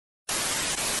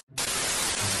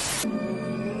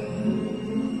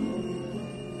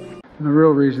And the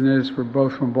real reason is we're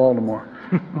both from Baltimore.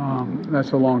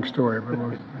 That's a long story,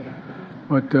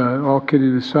 but all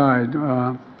kidding aside,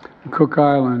 Cook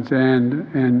Islands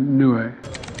and Niue.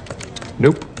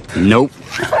 Nope. Nope.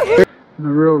 And the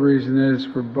real reason is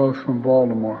we're both from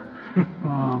Baltimore.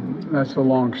 That's a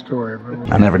long story,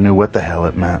 but I never knew what the hell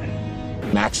it meant.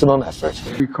 Maximum effort.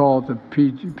 we call it the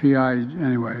PI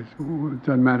anyways. It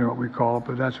doesn't matter what we call it,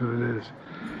 but that's what it is.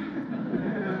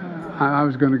 I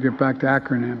was going to get back to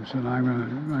acronyms, and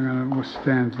I'm going to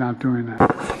stand not doing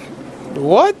that.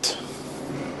 What?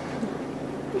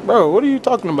 Bro, what are you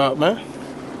talking about, man?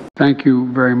 Thank you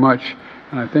very much,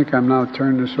 and I think I'm now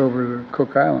turning this over to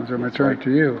Cook Islands. I'm going to turn it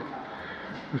to you.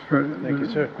 Thank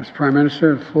you, sir. Mr. Prime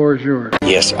Minister, the floor is yours.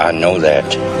 Yes, I know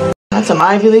that. That's some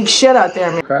Ivy League shit out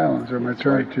there, man. Cook Islands, I'm going to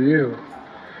turn it to you.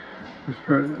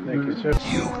 Thank you, sir.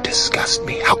 You disgust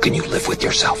me. How can you live with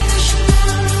yourself?